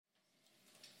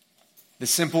The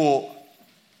simple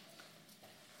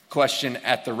question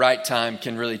at the right time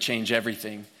can really change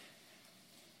everything.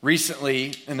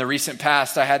 Recently, in the recent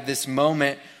past, I had this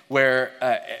moment where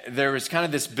there was kind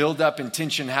of this buildup and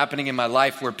tension happening in my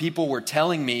life where people were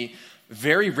telling me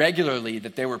very regularly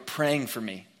that they were praying for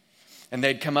me. And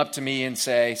they'd come up to me and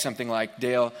say something like,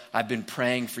 Dale, I've been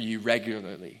praying for you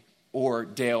regularly. Or,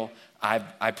 Dale,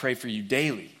 I pray for you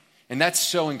daily. And that's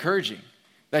so encouraging.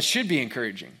 That should be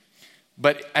encouraging.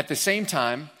 But at the same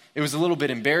time, it was a little bit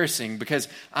embarrassing because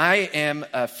I am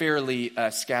a fairly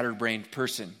scatterbrained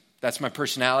person. That's my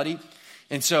personality.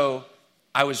 And so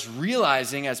I was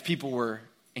realizing as people were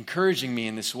encouraging me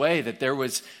in this way that there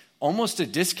was almost a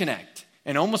disconnect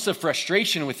and almost a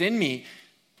frustration within me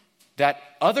that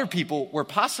other people were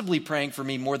possibly praying for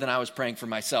me more than I was praying for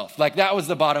myself. Like that was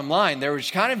the bottom line. There was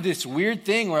kind of this weird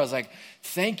thing where I was like,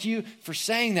 thank you for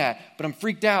saying that, but I'm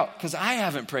freaked out because I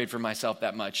haven't prayed for myself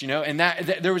that much, And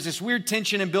that there was this weird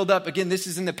tension and buildup. Again, this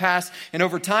is in the past, and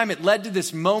over time it led to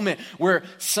this moment where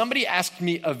somebody asked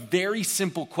me a very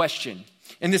simple question.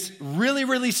 And this really,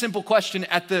 really simple question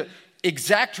at the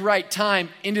exact right time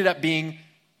ended up being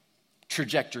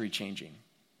trajectory changing.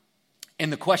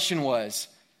 And the question was,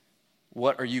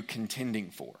 what are you contending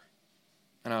for?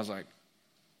 And I was like,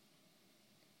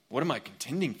 what am I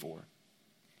contending for?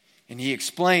 And he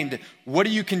explained, what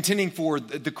are you contending for?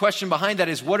 The question behind that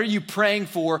is, what are you praying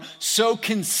for so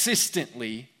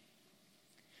consistently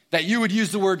that you would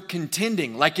use the word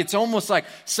contending? Like it's almost like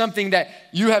something that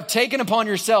you have taken upon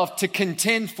yourself to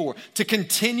contend for, to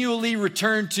continually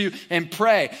return to and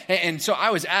pray. And so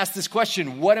I was asked this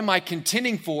question, what am I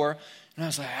contending for? And I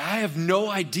was like, I have no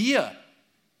idea.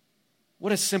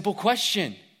 What a simple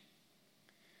question.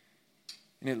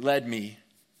 And it led me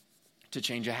to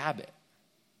change a habit.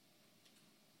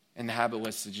 And the habit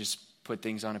was to just put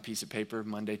things on a piece of paper,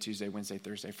 Monday, Tuesday, Wednesday,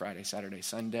 Thursday, Friday, Saturday,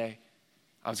 Sunday.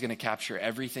 I was going to capture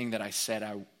everything that I said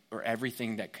or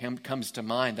everything that comes to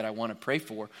mind that I want to pray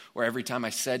for, or every time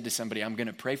I said to somebody, I'm going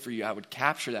to pray for you, I would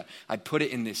capture that. I'd put it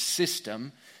in this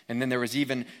system. And then there was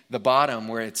even the bottom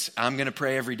where it's, I'm going to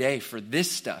pray every day for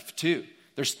this stuff too.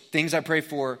 There's things I pray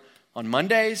for on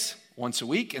Mondays, once a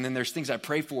week, and then there's things I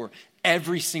pray for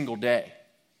every single day.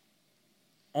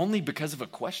 Only because of a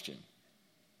question.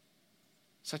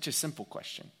 Such a simple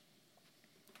question.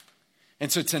 And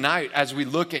so tonight, as we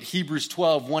look at Hebrews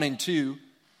 12, 1 and 2,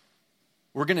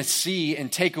 we're going to see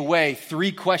and take away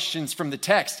 3 questions from the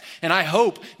text. And I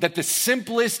hope that the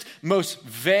simplest, most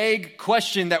vague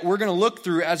question that we're going to look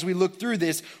through as we look through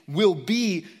this will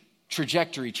be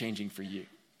trajectory changing for you.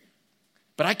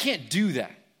 But I can't do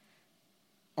that.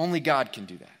 Only God can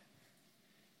do that,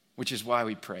 which is why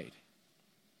we prayed.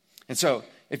 And so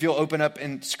if you'll open up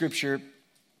in Scripture,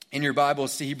 in your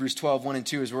Bibles to Hebrews 12, 1 and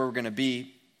 2 is where we're going to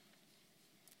be.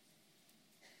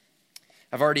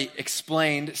 I've already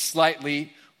explained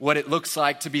slightly what it looks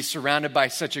like to be surrounded by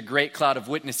such a great cloud of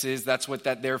witnesses. That's what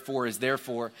that therefore is there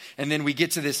for. And then we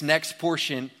get to this next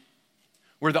portion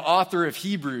where the author of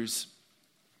Hebrews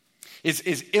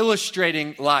is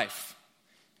illustrating life.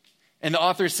 And the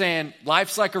author is saying,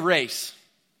 life's like a race.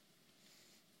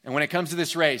 And when it comes to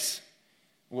this race,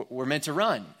 we're meant to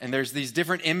run. And there's these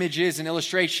different images and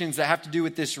illustrations that have to do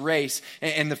with this race.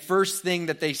 And the first thing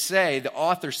that they say, the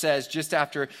author says just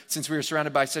after, since we were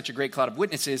surrounded by such a great cloud of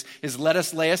witnesses, is let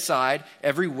us lay aside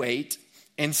every weight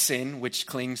and sin which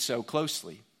clings so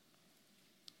closely.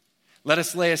 Let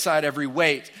us lay aside every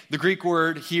weight. The Greek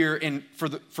word here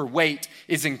for weight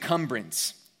is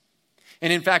encumbrance.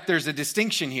 And in fact, there's a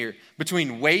distinction here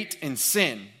between weight and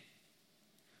sin.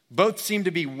 Both seem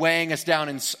to be weighing us down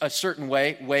in a certain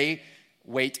way.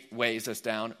 Weight weighs us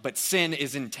down, but sin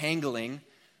is entangling.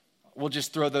 We'll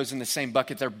just throw those in the same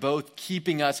bucket. They're both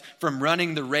keeping us from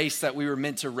running the race that we were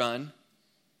meant to run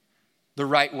the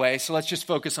right way. So let's just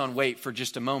focus on weight for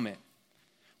just a moment.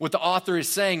 What the author is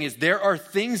saying is there are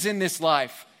things in this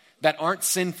life that aren't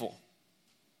sinful.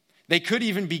 They could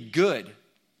even be good.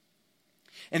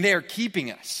 And they are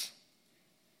keeping us.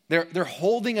 They're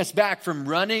holding us back from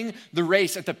running the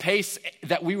race at the pace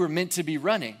that we were meant to be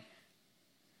running.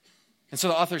 And so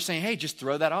the author is saying, hey, just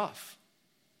throw that off.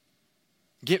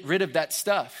 Get rid of that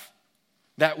stuff,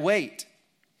 that weight.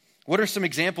 What are some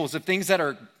examples of things that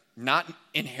are not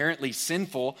inherently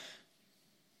sinful,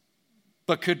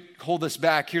 but could hold us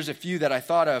back? Here's a few that I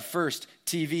thought of. First,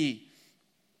 TV,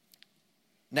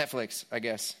 Netflix, I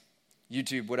guess,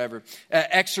 YouTube, whatever.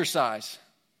 Exercise.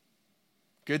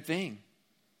 Good thing.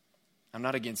 I'm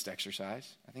not against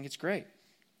exercise. I think it's great.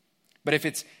 But if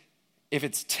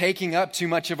it's taking up too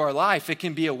much of our life, it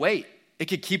can be a weight. It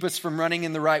could keep us from running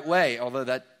in the right way, although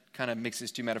that kind of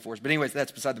mixes two metaphors. But anyways,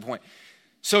 that's beside the point.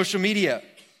 Social media.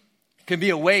 It can be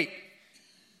a weight.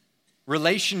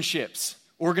 Relationships,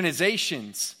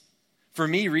 organizations. For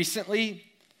me recently,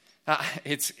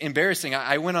 it's embarrassing.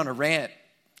 I went on a rant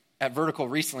at Vertical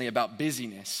recently about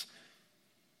busyness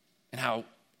and how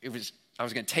I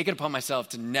was going to take it upon myself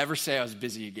to never say I was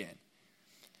busy again.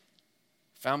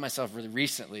 Found myself really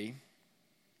recently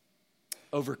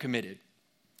overcommitted.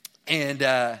 And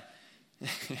I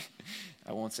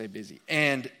won't say busy.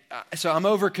 And so I'm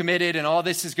overcommitted and all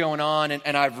this is going on.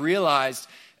 And I've realized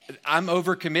I'm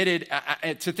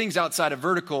overcommitted to things outside of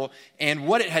Vertical. And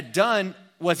what it had done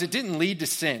was it didn't lead to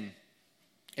sin,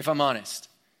 if I'm honest.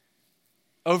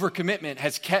 Overcommitment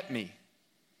has kept me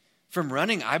from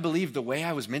running, I believe, the way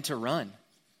I was meant to run.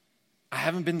 I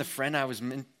haven't been the friend I was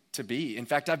meant to be. In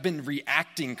fact, I've been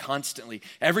reacting constantly.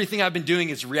 Everything I've been doing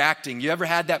is reacting. You ever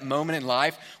had that moment in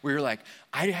life where you're like,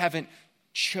 I haven't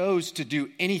chose to do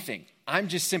anything. I'm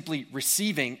just simply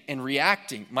receiving and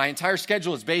reacting. My entire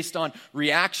schedule is based on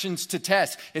reactions to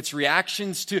tests. It's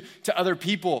reactions to other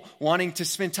people wanting to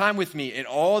spend time with me and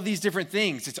all these different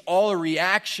things. It's all a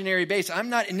reactionary base. I'm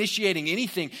not initiating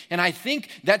anything. And I think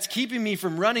that's keeping me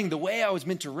from running the way I was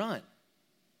meant to run.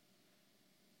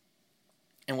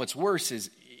 And what's worse is,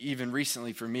 even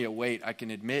recently for me, a weight I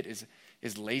can admit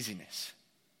is laziness.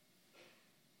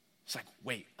 It's like,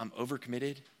 wait, I'm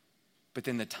overcommitted, but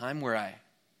then the time where I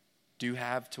do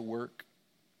have to work,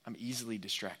 I'm easily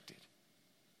distracted.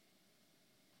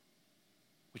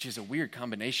 Which is a weird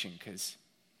combination because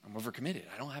I'm overcommitted.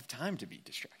 I don't have time to be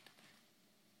distracted.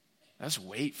 That's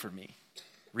weight for me.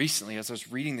 Recently, as I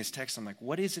was reading this text, I'm like,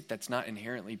 what is it that's not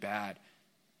inherently bad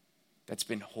that's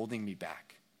been holding me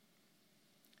back?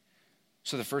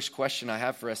 So the first question I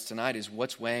have for us tonight is,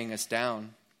 what's weighing us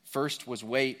down? First was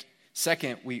weight.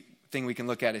 Second thing we can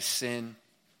look at is sin.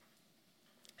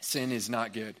 Sin is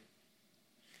not good.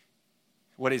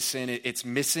 What is sin? It's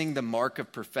missing the mark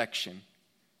of perfection.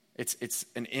 It's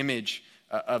an image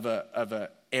of a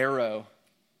arrow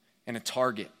and a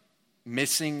target,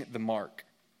 missing the mark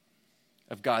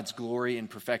of God's glory and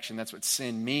perfection. That's what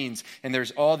sin means. And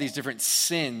there's all these different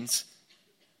sins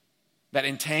that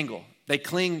entangle. They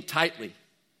cling tightly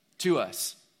to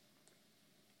us.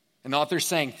 And the author's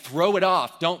saying, throw it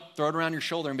off. Don't throw it around your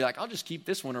shoulder and be like, I'll just keep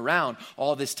this one around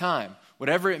all this time,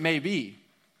 whatever it may be.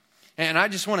 And I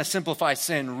just want to simplify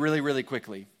sin really, really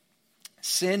quickly.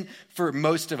 Sin, for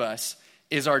most of us,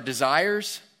 is our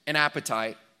desires and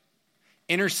appetite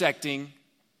intersecting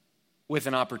with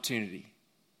an opportunity.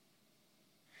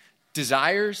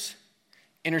 Desires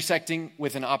intersecting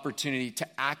with an opportunity to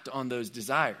act on those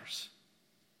desires.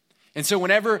 And so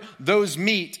whenever those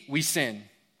meet, we sin.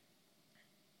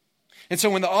 And so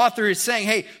when the author is saying,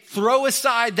 hey, throw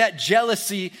aside that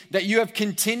jealousy that you have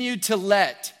continued to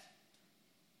let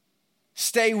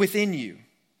stay within you.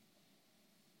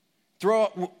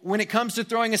 When it comes to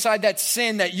throwing aside that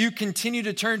sin that you continue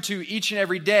to turn to each and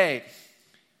every day,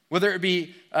 whether it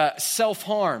be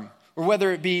self-harm or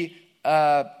whether it be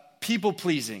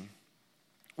people-pleasing,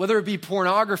 whether it be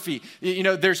pornography,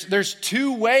 there's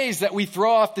two ways that we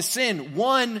throw off the sin.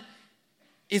 One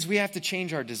is we have to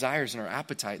change our desires and our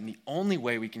appetite, and the only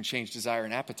way we can change desire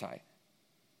and appetite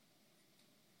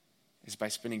is by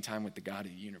spending time with the God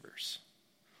of the universe.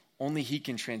 Only He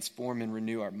can transform and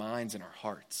renew our minds and our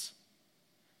hearts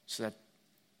so that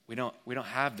we don't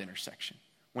have the intersection.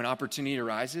 When opportunity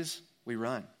arises, we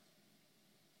run.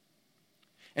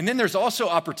 And then there's also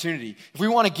opportunity. If we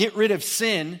want to get rid of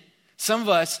sin, some of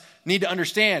us need to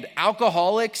understand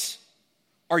alcoholics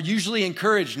are usually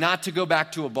encouraged not to go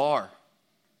back to a bar.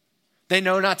 They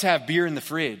know not to have beer in the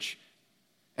fridge.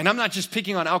 And I'm not just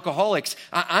picking on alcoholics.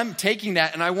 I'm taking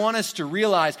that and I want us to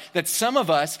realize that some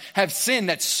of us have sin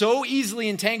that so easily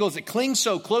entangles, it clings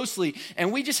so closely,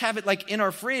 and we just have it like in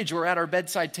our fridge or at our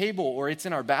bedside table or it's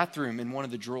in our bathroom in one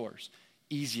of the drawers.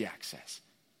 Easy access.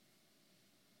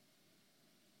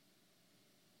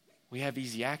 We have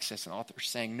easy access, and the author's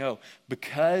saying no.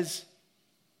 Because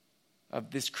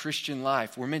of this Christian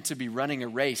life, we're meant to be running a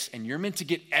race, and you're meant to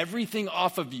get everything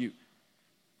off of you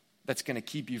that's going to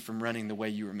keep you from running the way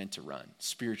you were meant to run,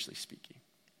 spiritually speaking.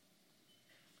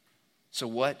 So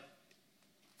what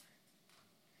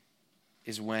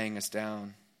is weighing us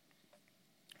down?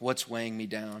 What's weighing me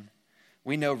down?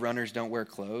 We know runners don't wear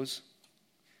clothes.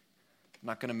 I'm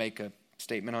not going to make a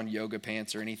statement on yoga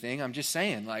pants or anything. I'm just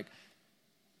saying,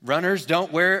 runners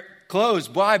don't wear clothes.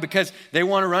 Why? Because they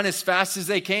want to run as fast as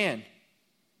they can.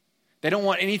 They don't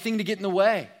want anything to get in the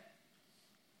way.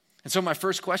 And so my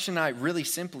first question tonight, really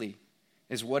simply,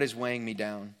 is what is weighing me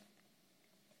down?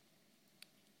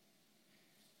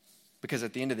 Because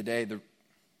at the end of the day,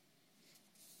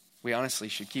 we honestly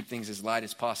should keep things as light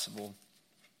as possible.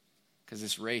 because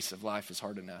this race of life is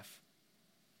hard enough.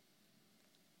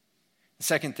 The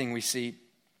second thing we see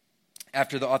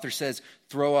after the author says,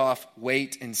 throw off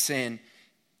weight and sin,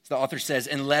 the author says,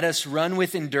 and let us run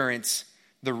with endurance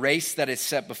the race that is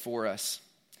set before us.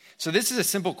 So this is a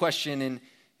simple question,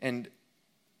 and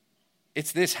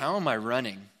it's this: how am I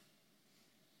running?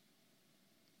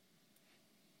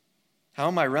 How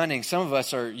am I running? Some of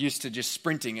us are used to just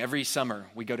sprinting every summer.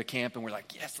 We go to camp and we're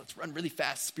like, yes, let's run really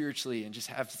fast spiritually and just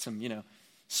have some,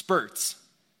 spurts.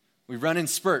 We run in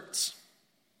spurts.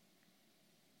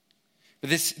 But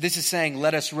this is saying,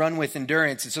 let us run with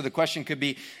endurance. And so the question could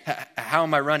be, how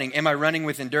am I running? Am I running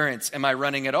with endurance? Am I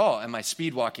running at all? Am I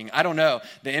speed walking? I don't know.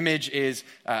 The image is,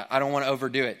 I don't want to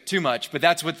overdo it too much, but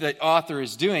that's what the author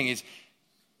is doing, is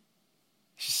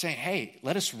she's saying, hey,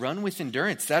 let us run with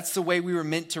endurance. That's the way we were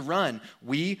meant to run.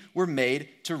 We were made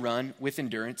to run with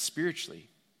endurance spiritually.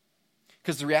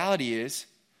 Because the reality is,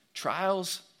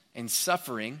 trials and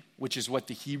suffering, which is what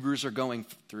the Hebrews are going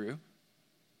through,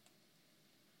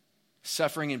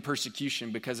 suffering and persecution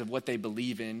because of what they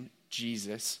believe in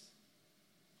Jesus.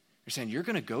 They're saying, you're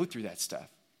going to go through that stuff.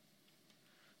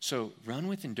 So run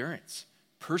with endurance.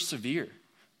 Persevere.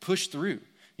 Push through.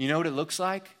 You know what it looks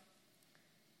like?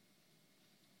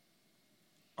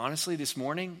 Honestly, this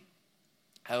morning,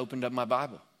 I opened up my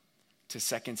Bible to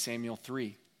 2 Samuel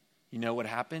 3. You know what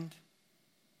happened?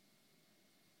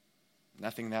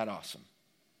 Nothing that awesome.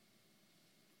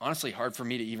 Honestly, hard for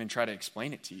me to even try to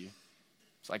explain it to you.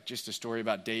 It's like just a story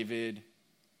about David,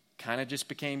 kind of just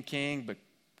became king, but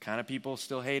kind of people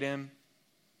still hate him.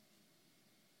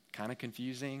 Kind of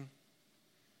confusing.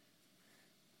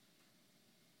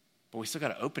 But we still got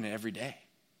to open it every day.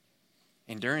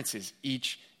 Endurance is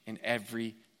each and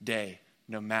every day,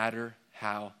 no matter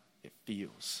how it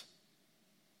feels.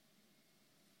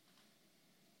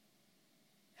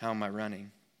 How am I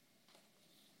running?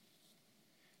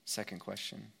 Second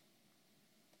question.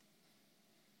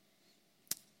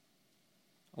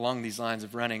 Along these lines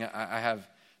of running, I have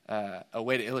a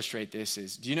way to illustrate this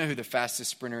is, do you know who the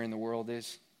fastest sprinter in the world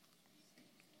is?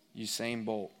 Usain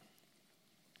Bolt.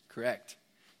 Correct.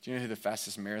 Do you know who the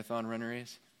fastest marathon runner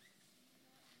is?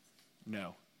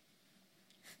 No.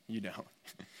 You don't.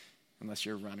 Unless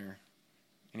you're a runner.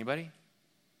 Anybody?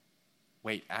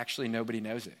 Wait, actually nobody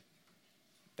knows it.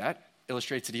 That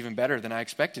illustrates it even better than I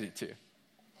expected it to.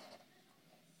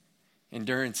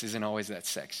 Endurance isn't always that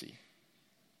sexy.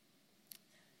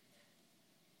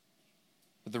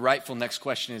 But the rightful next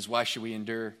question is, why should we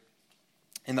endure?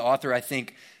 And the author, I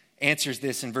think, answers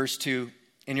this in verse 2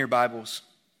 in your Bibles.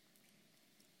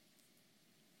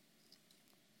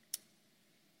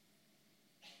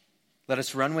 Let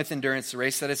us run with endurance the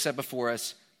race that is set before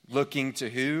us, looking to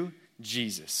who?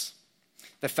 Jesus,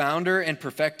 the founder and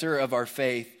perfecter of our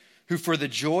faith, who for the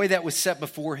joy that was set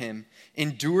before him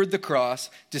endured the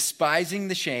cross, despising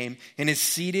the shame, and is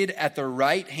seated at the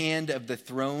right hand of the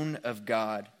throne of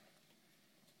God.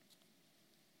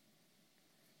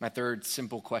 My third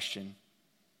simple question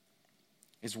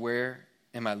is, where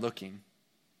am I looking?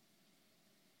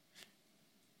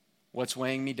 What's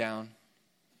weighing me down?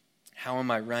 How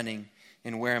am I running?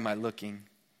 And where am I looking?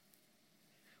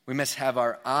 We must have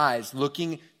our eyes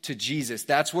looking to Jesus.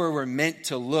 That's where we're meant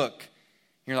to look.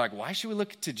 You're like, why should we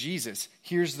look to Jesus?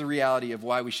 Here's the reality of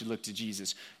why we should look to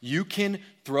Jesus. You can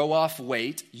throw off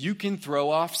weight, you can throw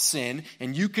off sin,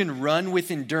 and you can run with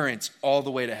endurance all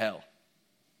the way to hell.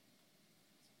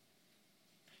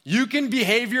 You can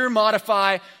behavior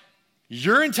modify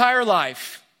your entire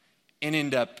life and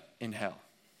end up in hell.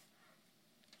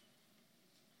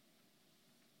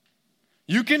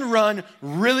 You can run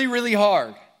really, really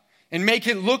hard and make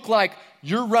it look like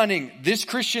you're running this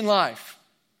Christian life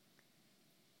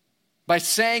by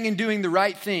saying and doing the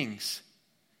right things.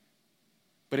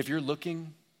 But if you're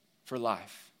looking for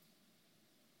life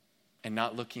and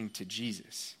not looking to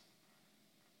Jesus,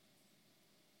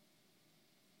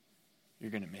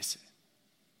 you're going to miss it.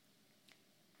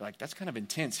 You're like, that's kind of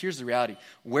intense. Here's the reality.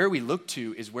 Where we look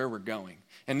to is where we're going.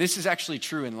 And this is actually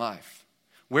true in life.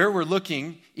 Where we're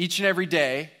looking each and every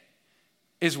day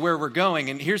is where we're going.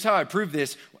 And here's how I prove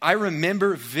this. I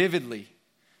remember vividly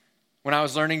when I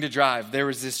was learning to drive. There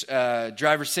was this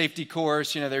driver safety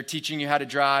course. They're teaching you how to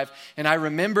drive. And I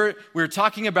remember we were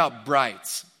talking about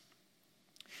brights.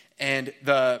 And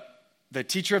the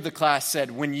teacher of the class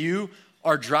said, when you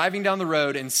are driving down the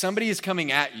road and somebody is coming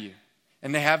at you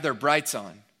and they have their brights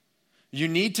on, you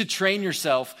need to train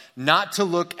yourself not to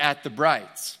look at the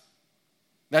brights.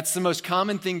 That's the most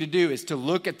common thing to do, is to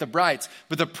look at the brights.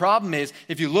 But the problem is,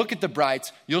 if you look at the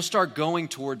brights, you'll start going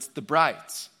towards the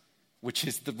brights, which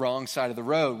is the wrong side of the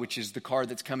road, which is the car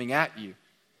that's coming at you.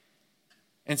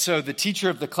 And so the teacher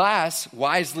of the class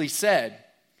wisely said,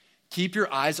 keep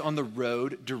your eyes on the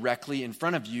road directly in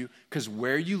front of you, because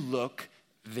where you look,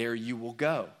 there you will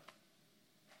go.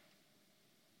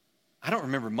 I don't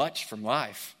remember much from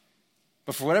life,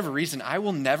 but for whatever reason, I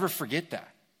will never forget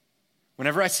that.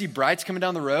 Whenever I see brights coming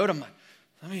down the road, I'm like,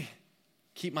 let me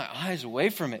keep my eyes away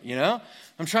from it,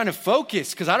 I'm trying to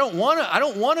focus because I don't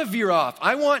want to veer off.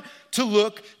 I want to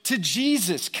look to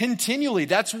Jesus continually.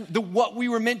 That's what we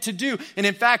were meant to do. And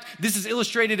in fact, this is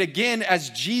illustrated again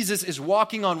as Jesus is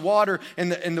walking on water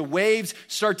and the waves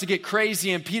start to get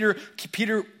crazy, and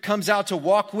Peter comes out to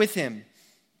walk with him.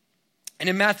 And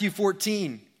in Matthew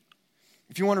 14,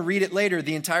 if you want to read it later,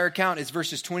 the entire account is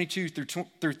verses 22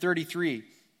 through 33.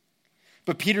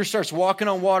 But Peter starts walking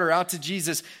on water out to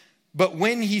Jesus. But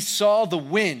when he saw the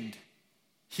wind,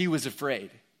 he was afraid.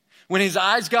 When his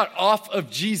eyes got off of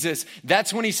Jesus,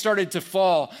 that's when he started to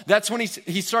fall. That's when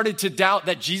he started to doubt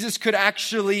that Jesus could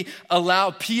actually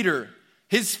allow Peter,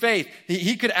 his faith,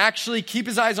 he could actually keep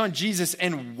his eyes on Jesus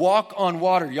and walk on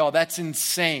water. Y'all, that's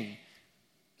insane.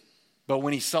 But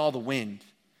when he saw the wind,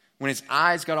 when his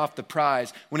eyes got off the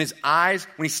prize, when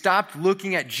he stopped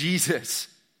looking at Jesus,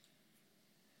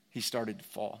 he started to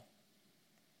fall.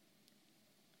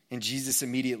 And Jesus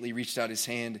immediately reached out his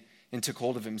hand and took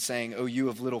hold of him, saying, "O you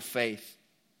of little faith,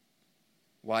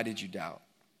 why did you doubt?"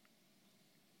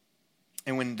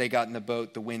 And when they got in the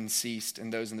boat, the wind ceased,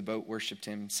 and those in the boat worshiped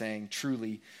him, saying,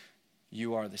 "Truly,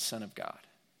 you are the Son of God."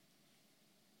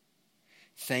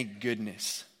 Thank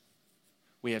goodness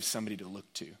we have somebody to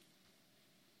look to.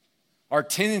 Our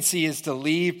tendency is to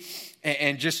leave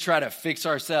and just try to fix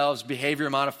ourselves, behavior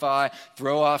modify,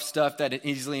 throw off stuff that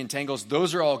easily entangles.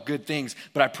 Those are all good things.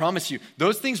 But I promise you,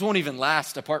 those things won't even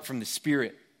last apart from the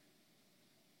Spirit.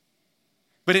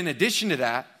 But in addition to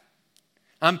that,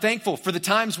 I'm thankful for the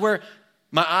times where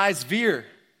my eyes veer,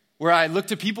 where I look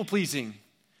to people-pleasing,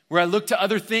 where I look to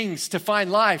other things to find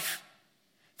life.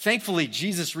 Thankfully,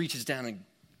 Jesus reaches down and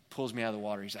pulls me out of the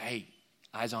water. He's like, "Hey,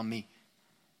 eyes on me."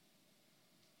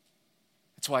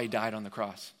 That's why he died on the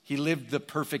cross. He lived the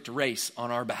perfect race on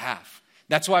our behalf.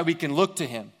 That's why we can look to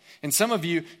him. And some of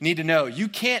you need to know, you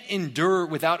can't endure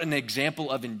without an example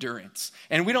of endurance.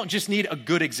 And we don't just need a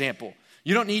good example.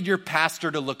 You don't need your pastor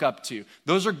to look up to.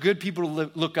 Those are good people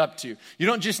to look up to. You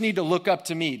don't just need to look up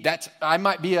to me. I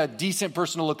might be a decent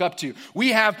person to look up to. We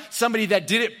have somebody that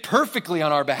did it perfectly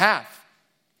on our behalf.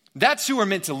 That's who we're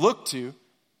meant to look to.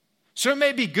 So it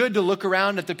may be good to look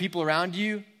around at the people around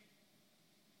you,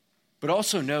 but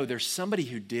also know there's somebody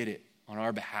who did it on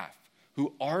our behalf,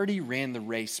 who already ran the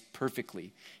race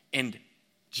perfectly. And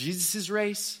Jesus'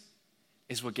 race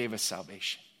is what gave us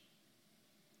salvation.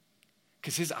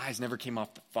 Because his eyes never came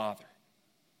off the Father.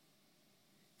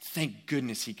 Thank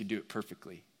goodness he could do it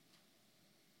perfectly.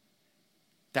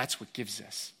 That's what gives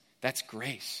us. That's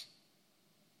grace.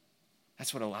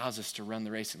 That's what allows us to run the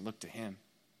race and look to him,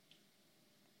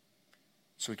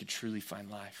 so we could truly find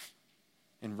life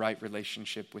in right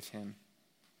relationship with him.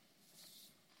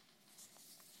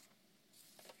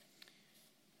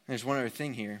 There's one other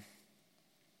thing here.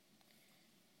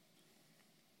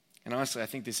 And honestly, I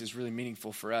think this is really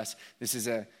meaningful for us. This is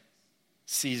a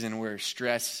season where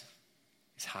stress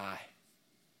is high.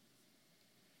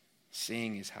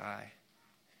 Seeing is high.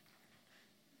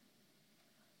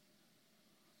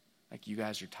 Like, you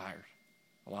guys are tired.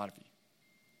 A lot of you.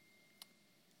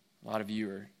 A lot of you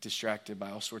are distracted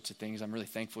by all sorts of things. I'm really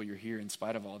thankful you're here in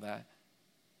spite of all that.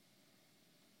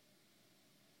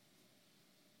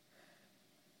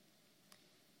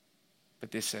 But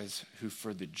this says, who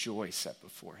for the joy set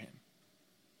before him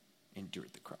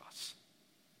endured the cross.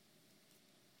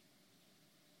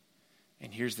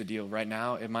 And here's the deal. Right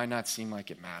now, it might not seem like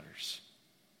it matters.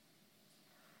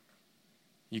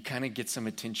 You kind of get some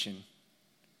attention,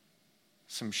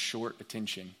 some short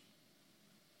attention,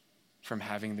 from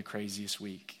having the craziest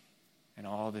week and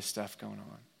all this stuff going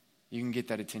on. You can get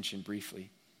that attention briefly.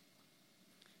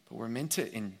 But we're meant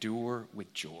to endure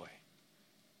with joy.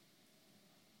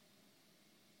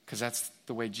 Because that's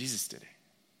the way Jesus did it.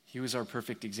 He was our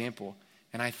perfect example.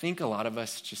 And I think a lot of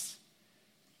us just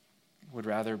would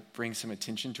rather bring some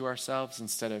attention to ourselves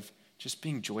instead of just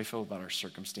being joyful about our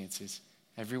circumstances.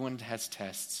 Everyone has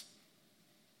tests.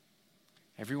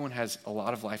 Everyone has a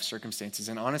lot of life circumstances.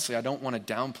 And honestly, I don't want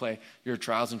to downplay your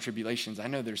trials and tribulations. I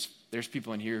know there's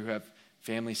people in here who have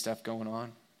family stuff going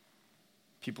on.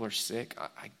 People are sick.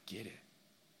 I get it.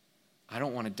 I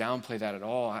don't want to downplay that at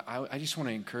all. I just want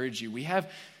to encourage you. We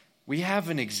have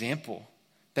an example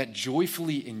that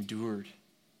joyfully endured.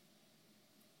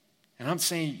 And I'm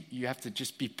saying you have to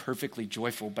just be perfectly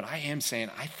joyful, but I am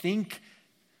saying I think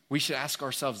we should ask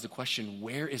ourselves the question,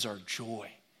 where is our joy?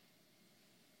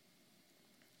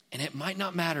 And it might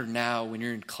not matter now when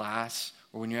you're in class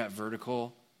or when you're at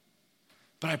Vertical,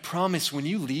 but I promise when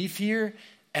you leave here,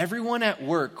 everyone at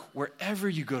work, wherever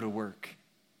you go to work,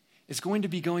 is going to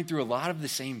be going through a lot of the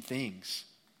same things.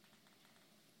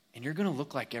 And you're going to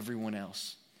look like everyone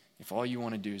else if all you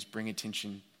want to do is bring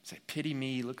attention, say, pity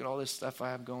me, look at all this stuff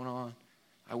I have going on.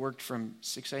 I worked from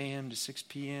 6 a.m. to 6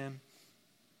 p.m.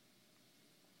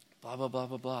 Blah, blah, blah,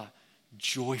 blah, blah.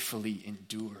 Joyfully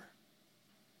endure,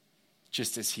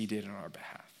 just as he did on our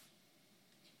behalf.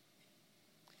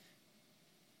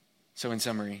 So in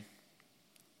summary,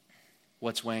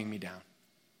 what's weighing me down?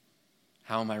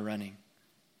 How am I running?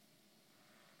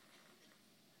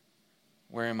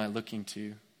 Where am I looking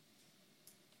to?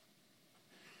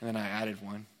 And then I added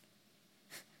one.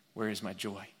 Where is my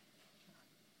joy?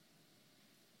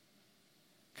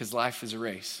 Because life is a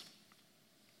race.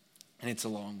 And it's a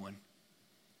long one.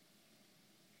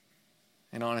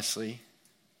 And honestly,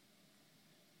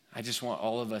 I just want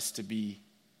all of us to be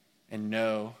and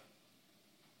know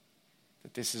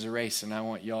that this is a race, and I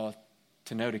want y'all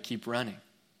to know to keep running.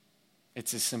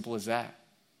 It's as simple as that.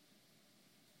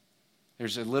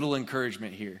 There's a little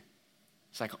encouragement here.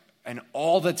 It's like, and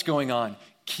all that's going on,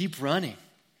 keep running.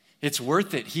 It's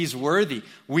worth it. He's worthy.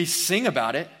 We sing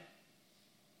about it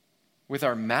with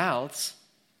our mouths.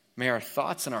 May our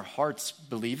thoughts and our hearts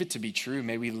believe it to be true.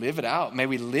 May we live it out. May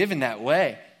we live in that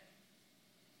way.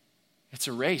 It's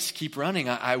a race. Keep running.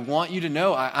 I want you to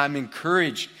know I'm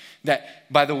encouraged that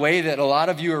by the way that a lot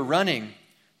of you are running.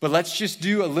 But let's just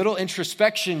do a little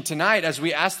introspection tonight as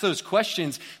we ask those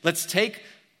questions. Let's take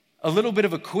a little bit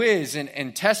of a quiz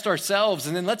and test ourselves,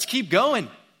 and then let's keep going.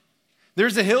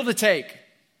 There's a hill to take.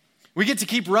 We get to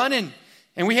keep running,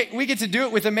 and we get to do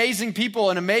it with amazing people,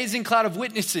 an amazing cloud of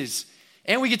witnesses,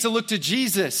 and we get to look to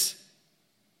Jesus.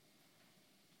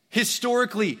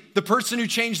 Historically, the person who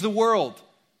changed the world.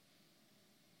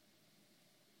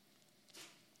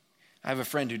 I have a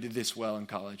friend who did this well in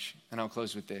college, and I'll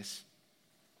close with this.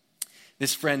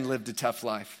 This friend lived a tough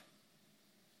life.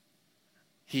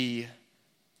 His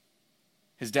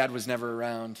dad was never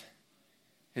around.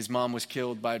 His mom was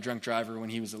killed by a drunk driver when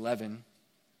he was 11.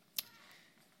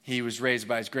 He was raised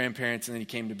by his grandparents, and then he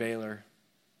came to Baylor.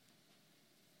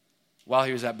 While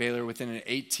he was at Baylor, within an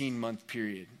 18-month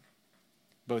period,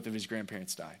 both of his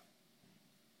grandparents died.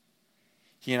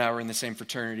 He and I were in the same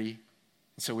fraternity,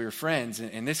 and so we were friends.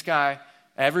 And this guy,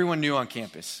 everyone knew on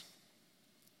campus.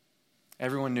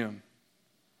 Everyone knew him.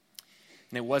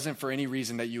 And it wasn't for any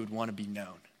reason that you would want to be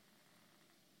known.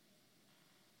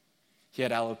 He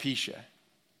had alopecia,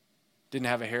 didn't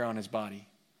have a hair on his body,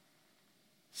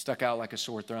 stuck out like a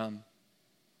sore thumb.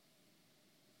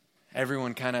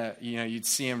 Everyone kind of, you'd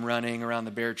see him running around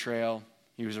the Bear Trail.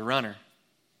 He was a runner.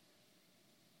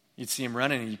 You'd see him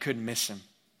running and you couldn't miss him.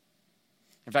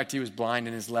 In fact, he was blind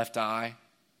in his left eye.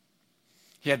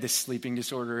 He had this sleeping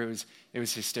disorder. It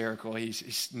was hysterical.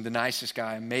 He's the nicest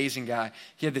guy, amazing guy.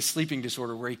 He had this sleeping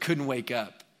disorder where he couldn't wake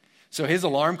up. So his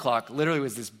alarm clock literally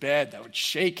was this bed that would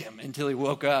shake him until he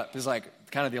woke up. It's like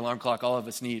kind of the alarm clock all of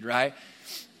us need, right?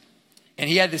 And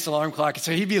he had this alarm clock,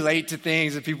 so he'd be late to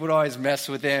things, and people would always mess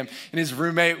with him. And his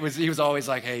roommate was always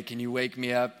like, "Hey, can you wake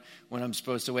me up when I'm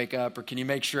supposed to wake up, or can you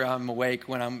make sure I'm awake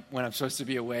when I'm supposed to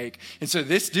be awake?" And so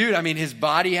this dude, his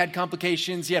body had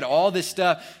complications. He had all this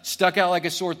stuff stuck out like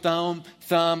a sore thumb,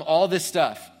 all this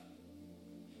stuff.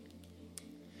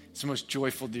 It's the most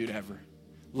joyful dude ever.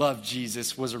 Loved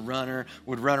Jesus, was a runner,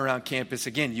 would run around campus.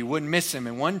 Again, you wouldn't miss him.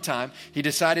 And one time, he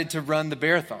decided to run the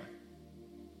marathon.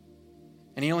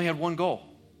 And he only had one goal.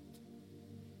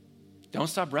 Don't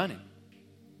stop running.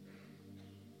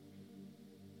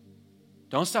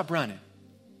 Don't stop running.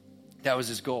 That was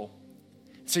his goal.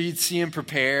 So you'd see him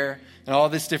prepare and all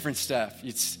this different stuff.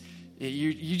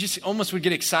 You just almost would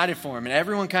get excited for him. And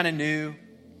everyone kind of knew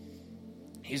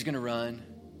he's going to run.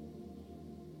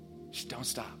 Just don't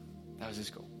stop. That was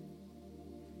his goal.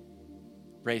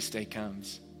 Race day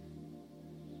comes.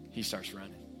 He starts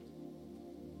running.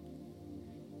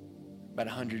 About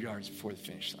 100 yards before the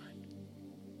finish line,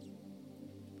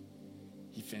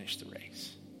 he finished the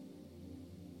race.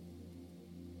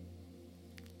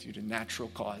 Due to natural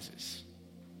causes,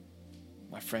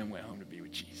 my friend went home to be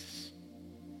with Jesus.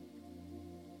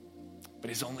 But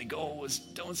his only goal was,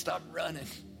 don't stop running.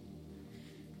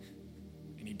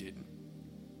 And he didn't.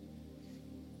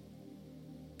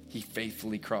 He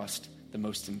faithfully crossed the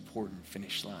most important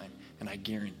finish line. And I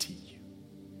guarantee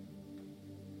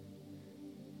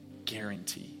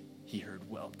he heard,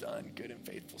 "Well done, good and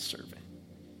faithful servant.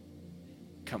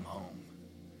 Come home.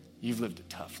 You've lived a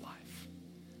tough life,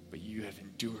 but you have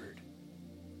endured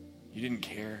You didn't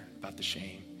care about the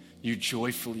shame. You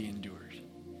joyfully endured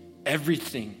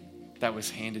everything that was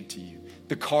handed to you.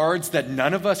 The cards that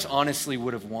none of us honestly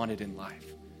would have wanted in life.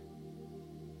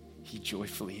 He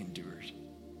joyfully endured.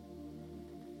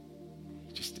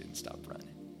 He just didn't stop running.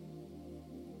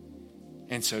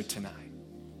 And so tonight,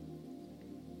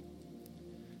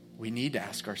 we need to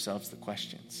ask ourselves the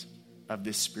questions of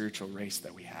this spiritual race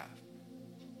that we have.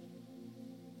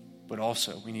 But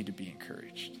also, we need to be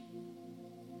encouraged.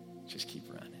 Just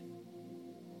keep running.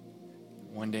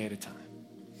 One day at a time.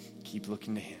 Keep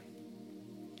looking to him.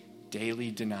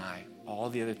 Daily deny all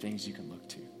the other things you can look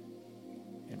to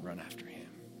and run after him.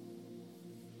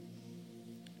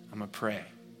 I'm going to pray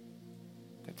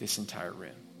that this entire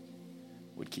room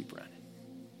would keep running.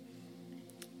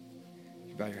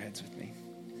 You bow your heads with me.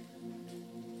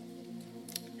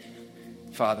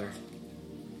 Father,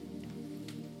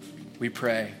 we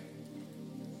pray,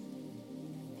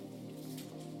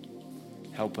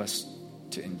 help us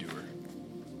to endure.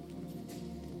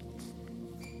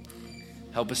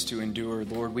 Help us to endure.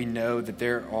 Lord, we know that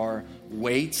there are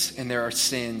weights and there are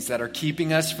sins that are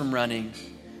keeping us from running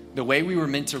the way we were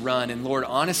meant to run. And Lord,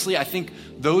 honestly, I think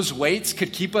those weights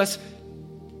could keep us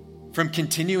from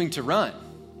continuing to run.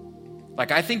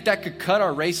 Like, I think that could cut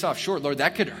our race off short. Lord,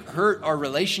 that could hurt our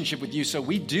relationship with you. So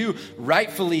we do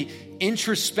rightfully,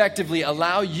 introspectively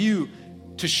allow you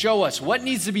to show us what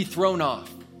needs to be thrown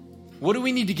off. What do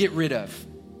we need to get rid of?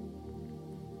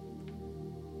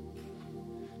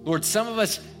 Lord, some of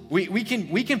us, we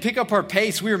can pick up our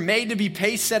pace. We are made to be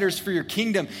pace setters for your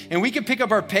kingdom. And we can pick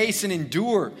up our pace and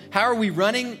endure. How are we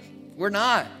running? We're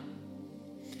not.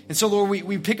 And so, Lord,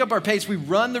 we pick up our pace. We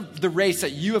run the race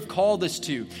that you have called us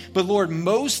to. But, Lord,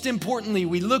 most importantly,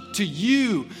 we look to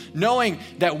you, knowing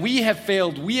that we have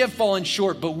failed, we have fallen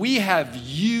short, but we have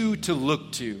you to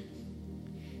look to.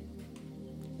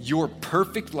 Your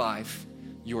perfect life,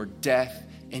 your death,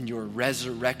 and your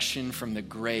resurrection from the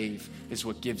grave is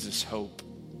what gives us hope.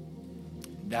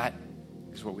 That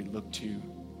is what we look to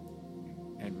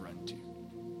and run to.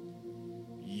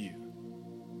 You.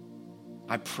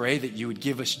 I pray that you would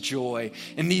give us joy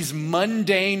in these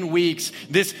mundane weeks,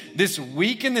 this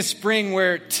week in the spring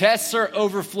where tests are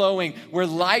overflowing, where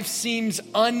life seems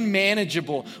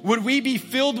unmanageable. Would we be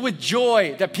filled with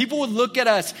joy that people would look at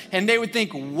us and they would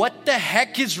think, what the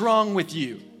heck is wrong with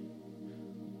you?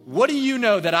 What do you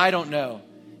know that I don't know?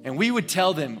 And we would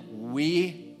tell them,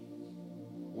 we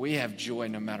have joy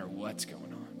no matter what's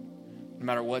going on, no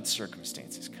matter what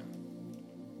circumstances come.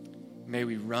 May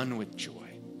we run with joy.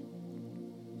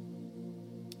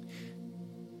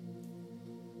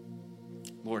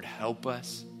 Lord, help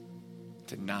us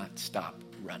to not stop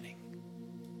running.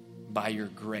 By your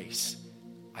grace,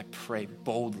 I pray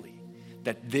boldly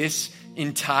that this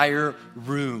entire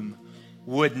room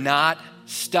would not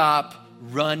stop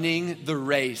running the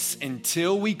race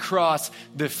until we cross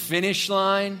the finish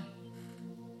line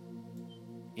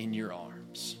in your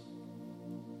arms.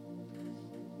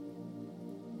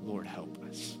 Lord, help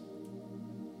us.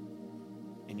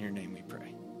 In your name we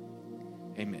pray.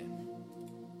 Amen.